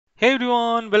Hey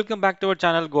everyone, welcome back to our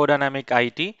channel Go Dynamic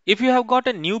IT. If you have got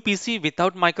a new PC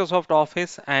without Microsoft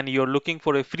Office and you're looking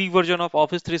for a free version of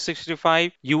Office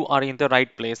 365, you are in the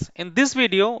right place. In this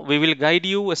video, we will guide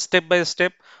you step by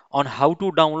step on how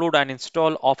to download and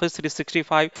install Office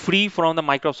 365 free from the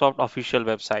Microsoft official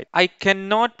website. I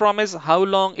cannot promise how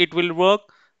long it will work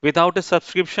without a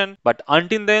subscription, but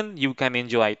until then you can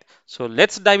enjoy it. So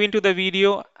let's dive into the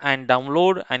video and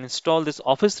download and install this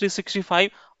Office 365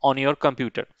 on your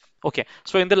computer. Okay,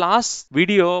 so in the last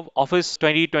video of Office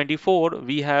 2024,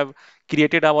 we have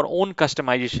created our own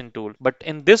customization tool. But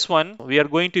in this one, we are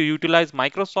going to utilize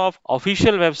Microsoft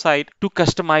official website to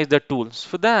customize the tools.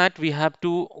 For that, we have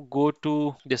to go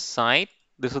to this site.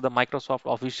 This is the Microsoft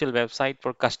official website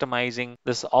for customizing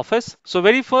this Office. So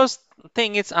very first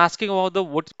thing it's asking about the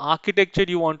what architecture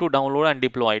you want to download and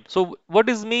deploy it. So what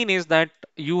this mean is that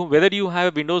you whether you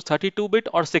have Windows 32-bit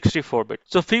or 64-bit.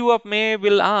 So few of me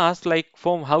will ask like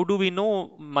from how do we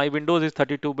know my Windows is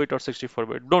 32-bit or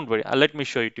 64-bit? Don't worry, let me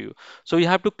show it to you. So you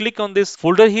have to click on this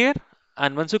folder here,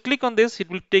 and once you click on this, it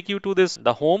will take you to this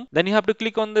the home. Then you have to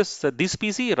click on this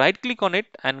PC, right click on it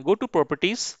and go to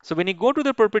properties. So when you go to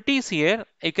the properties here,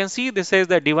 you can see this says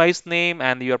the device name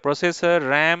and your processor,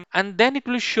 RAM, and then it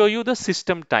will show you the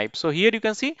system type. So here you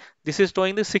can see this is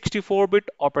showing the 64-bit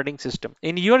operating system.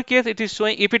 In your case, it is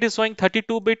showing if it is showing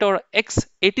 32-bit or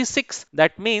x86,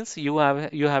 that means you have a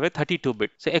 32-bit.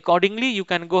 So accordingly, you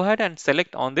can go ahead and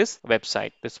select on this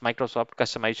website, this Microsoft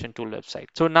customization tool website.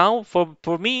 So now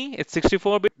for me, it's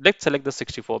 64-bit. Let's select the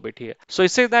 64-bit here. So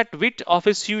it says that which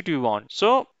Office suite you want.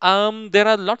 So there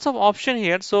are lots of options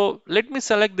here. So let me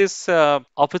select this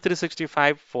Office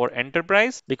 365 for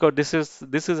Enterprise because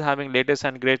this is having latest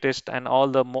and greatest and all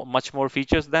the much more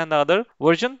features than the other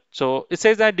version. So it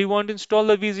says that do you want to install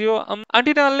the Visio?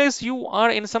 Until and unless you are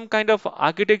in some kind of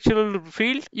architectural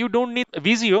field, you don't need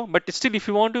Visio. But still, if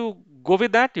you want to go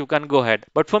with that, you can go ahead.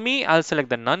 But for me, I'll select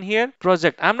the none here.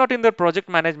 Project. I'm not in the project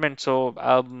management, so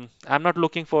I'm not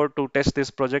looking for to test this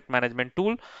project management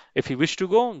tool. If you wish to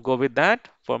go with that.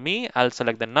 For me, I'll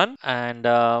select the none,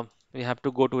 and we have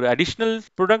to go to the additional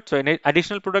product. So in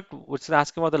additional product, which is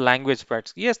asking about the language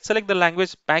packs. Yes, select the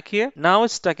language pack here. Now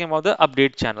it's talking about the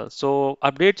update channel. So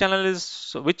update channel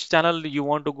is which channel you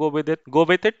want to go with it. Go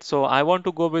with it. So I want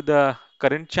to go with the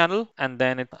current channel, and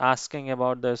then it's asking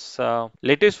about this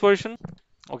latest version.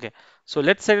 Okay, so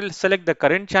let's select the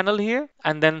current channel here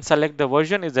and then select the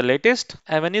version is the latest.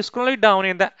 And when you scroll it down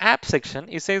in the app section,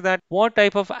 it says that what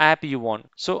type of app you want.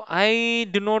 So I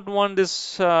do not want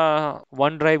this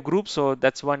OneDrive group, so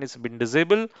that's one is been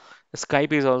disabled.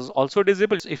 Skype is also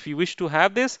disabled. If you wish to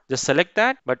have this, just select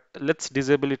that, but let's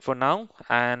disable it for now.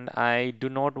 And I do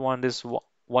not want this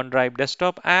OneDrive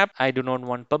desktop app. I do not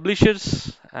want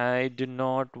publishers. I do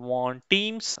not want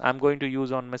Teams. I'm going to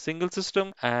use on my single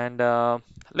system and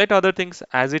let other things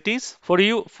as it is. For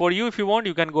you, if you want,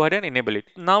 you can go ahead and enable it.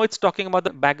 Now it's talking about the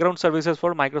background services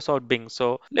for Microsoft Bing.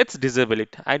 So let's disable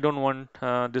it. I don't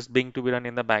want this Bing to be run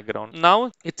in the background.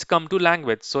 Now it's come to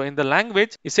language. So in the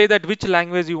language, you say that which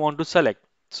language you want to select.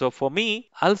 So for me,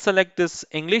 I'll select this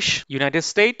English, United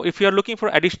States. If you're looking for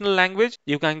additional language,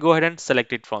 you can go ahead and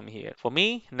select it from here. For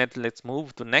me, let's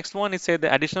move to next one. It says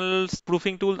the additional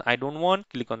proofing tool. I don't want.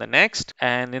 Click on the next.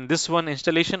 And in this one,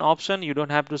 installation option, you don't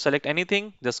have to select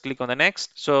anything. Just click on the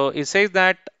next. So it says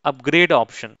that upgrade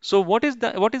option. So what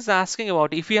is asking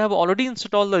about? If you have already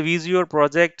installed the Visio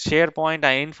project, SharePoint,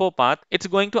 and InfoPath, it's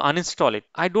going to uninstall it.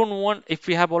 I don't want if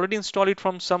we have already installed it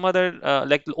from some other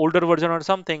like older version or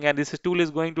something, and this tool is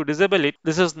going to disable it.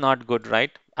 This is not good,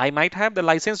 right? I might have the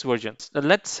licensed versions. So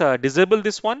let's disable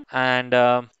this one and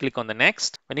click on the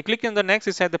next. When you click on the next,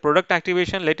 it says the product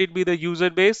activation. Let it be the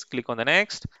user base. Click on the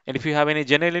next. And if you have any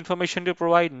general information to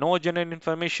provide, no general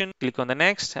information, click on the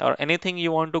next. Or anything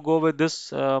you want to go with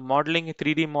this modeling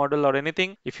 3D model or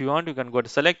anything. If you want, you can go to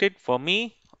select it. For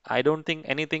me, I don't think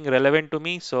anything relevant to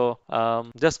me, so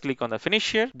just click on the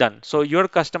finish here. Done. So your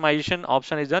customization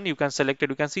option is done. You can select it.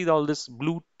 You can see all this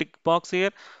blue tick box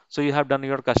here. So you have done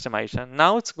your customization.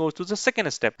 Now it goes to the second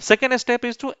step. Second step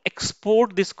is to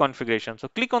export this configuration. So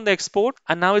click on the export,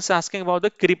 and now it's asking about the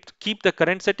keep the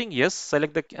current setting. Yes,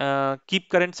 select the keep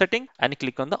current setting and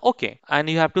click on the OK. And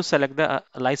you have to select the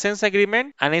license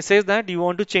agreement, and it says that you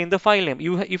want to change the file name.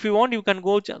 If you want, you can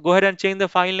go ahead and change the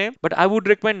file name, but I would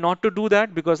recommend not to do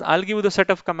that because I'll give you the set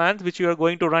of commands which you are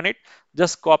going to run it.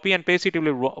 Just copy and paste it.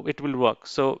 It will work.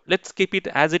 So let's keep it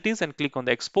as it is and click on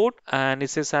the export, and it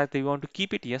says that you want to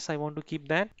keep it. Yes, yes, I want to keep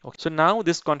that. Okay. So now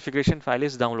this configuration file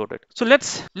is downloaded. So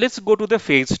let's go to the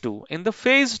phase 2. In the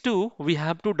phase 2, we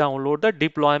have to download the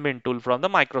deployment tool from the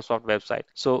Microsoft website.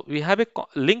 So we have a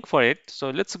link for it. So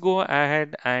let's go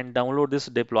ahead and download this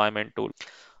deployment tool.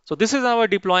 So this is our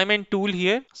deployment tool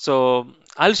here. So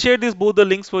I'll share this both the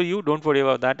links for you. Don't worry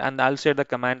about that. And I'll share the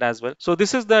command as well. So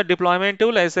this is the deployment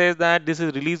tool. I say that this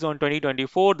is released on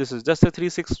 2024. This is just a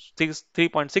 3.6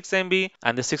 MB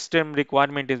and the system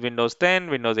requirement is Windows 10,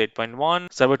 Windows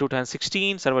 8.1, Server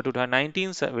 2016, Server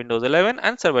 2019, Windows 11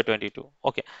 and Server 22.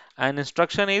 Okay. And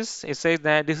instruction is, it says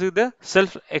that this is the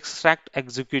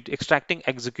extracting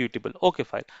executable. Okay,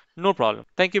 fine. No problem.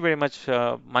 Thank you very much,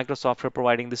 Microsoft, for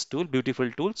providing this tool, beautiful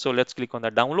tool. So let's click on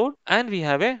the download and we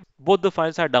have both the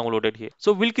files are downloaded here.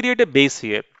 So we'll create a base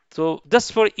here. So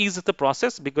just for ease of the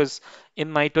process, because in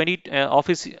my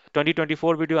Office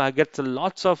 2024 video, I get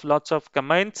lots of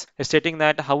comments stating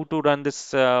that how to run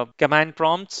this command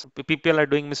prompts. People are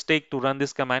doing mistake to run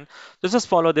this command. So just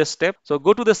follow this step. So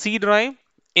go to the C drive.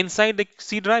 Inside the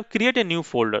C drive, create a new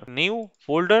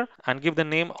folder and give the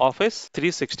name Office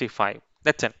 365.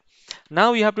 That's it.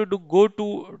 Now you have to go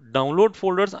to download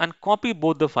folders and copy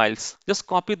both the files. Just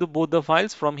copy both the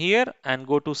files from here and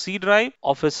go to C drive,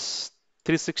 Office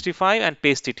 365 and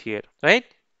paste it here, right?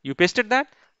 You pasted that?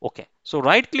 Okay. So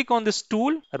right click on this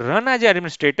tool, run as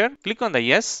administrator, click on the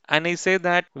yes, and I say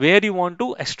that where you want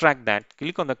to extract that.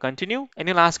 Click on the continue and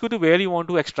it'll ask you to where you want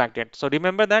to extract it. So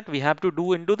remember that we have to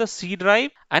do into the C drive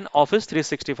and Office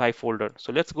 365 folder.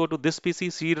 So let's go to this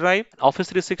PC C drive, Office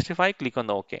 365, click on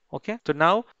the OK. Okay. So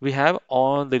now we have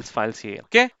all these files here.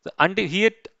 Okay. So until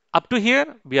here, up to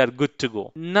here, we are good to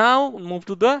go. Now move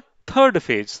to the third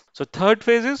phase. So third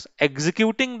phase is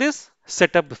executing this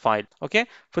setup file. Okay.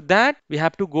 For that, we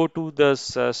have to go to the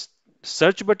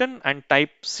search button and type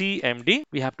cmd.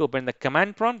 We have to open the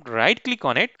command prompt, right click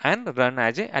on it and run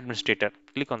as an administrator.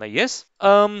 Click on the yes.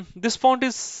 This font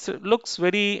is looks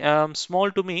very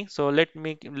small to me, so let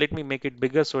me make it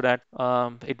bigger so that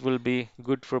it will be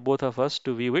good for both of us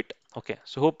to view it. Okay,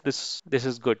 so hope this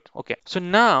is good. Okay, so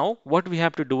now what we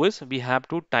have to do is we have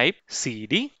to type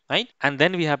cd, right? And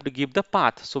then we have to give the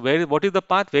path. So what is the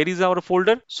path? Where is our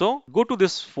folder? So go to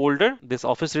this folder, this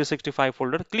Office 365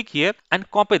 folder, click here and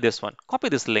copy this one. Copy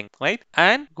this link, right?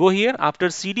 And go here after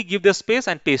cd, give the space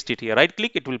and paste it here. Right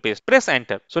click, it will paste. Press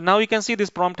enter. So now you can see this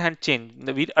prompt had changed.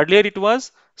 Earlier it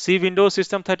was C Windows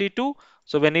System 32.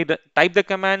 So when you type the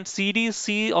command cd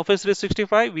C Office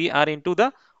 365, we are into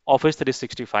the Office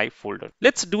 365 folder.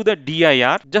 Let's do the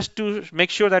dir just to make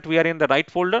sure that we are in the right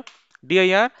folder.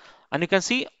 Dir, and you can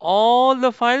see all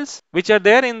the files which are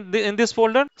there in this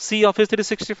folder. See Office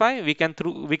 365.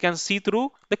 We can see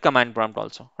through the command prompt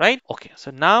also, right? Okay,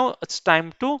 so now it's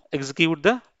time to execute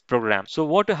the program.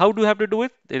 So how do you have to do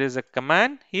it? There is a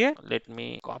command here. Let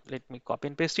me copy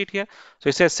and paste it here. So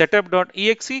it says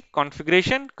setup.exe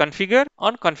configure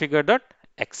on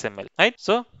configure.xml, right?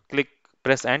 So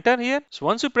press enter here. So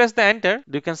once you press the enter,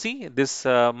 you can see this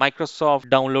Microsoft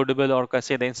downloadable, or can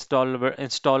say the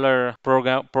installer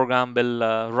program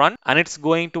will run, and it's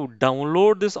going to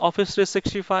download this Office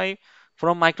 365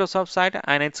 from Microsoft side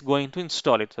and it's going to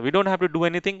install it. So we don't have to do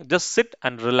anything, just sit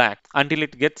and relax until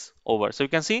it gets over. So you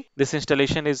can see this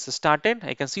installation is started.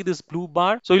 I can see this blue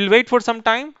bar. So we'll wait for some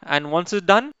time and once it's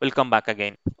done, we'll come back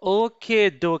again.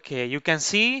 Okay, you can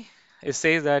see it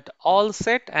says that all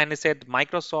set and it said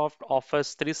Microsoft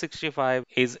Office 365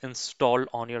 is installed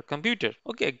on your computer.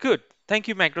 Okay, good. Thank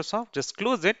you, Microsoft. Just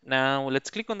close it. Now let's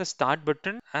click on the start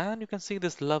button and you can see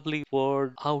this lovely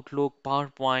Word, Outlook,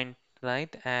 PowerPoint,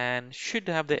 right? And should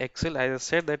have the Excel. As I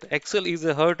said that Excel is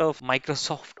the heart of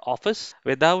Microsoft Office.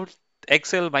 Without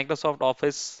Excel, Microsoft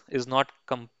Office is not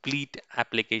complete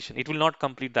application. It will not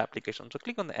complete the application. So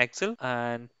click on the Excel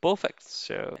and perfect.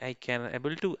 So I can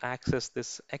able to access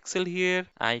this Excel here.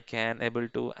 I can able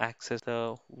to access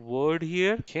the Word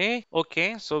here.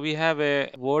 Okay. So we have a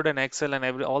Word and Excel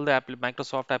and all the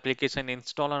Microsoft application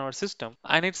installed on our system.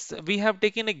 And we have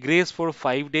taken a grace for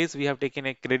 5 days. We have taken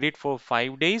a credit for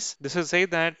 5 days. This will say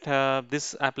that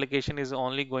this application is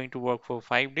only going to work for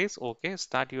 5 days. Okay,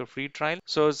 start your free trial.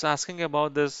 So it's asking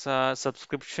about this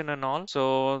subscription and all.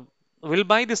 So we'll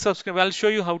buy this subscription. I'll show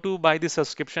you how to buy this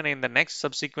subscription in the next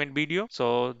subsequent video.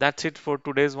 So that's it for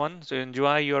today's one. So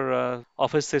enjoy your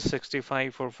Office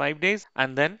 365 for 5 days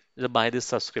and then buy this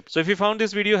subscription. So if you found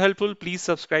this video helpful, please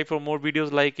subscribe for more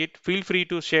videos like it. Feel free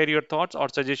to share your thoughts or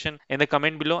suggestion in the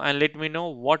comment below and let me know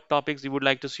what topics you would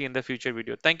like to see in the future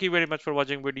video. Thank you very much for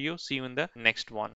watching video. See you in the next one.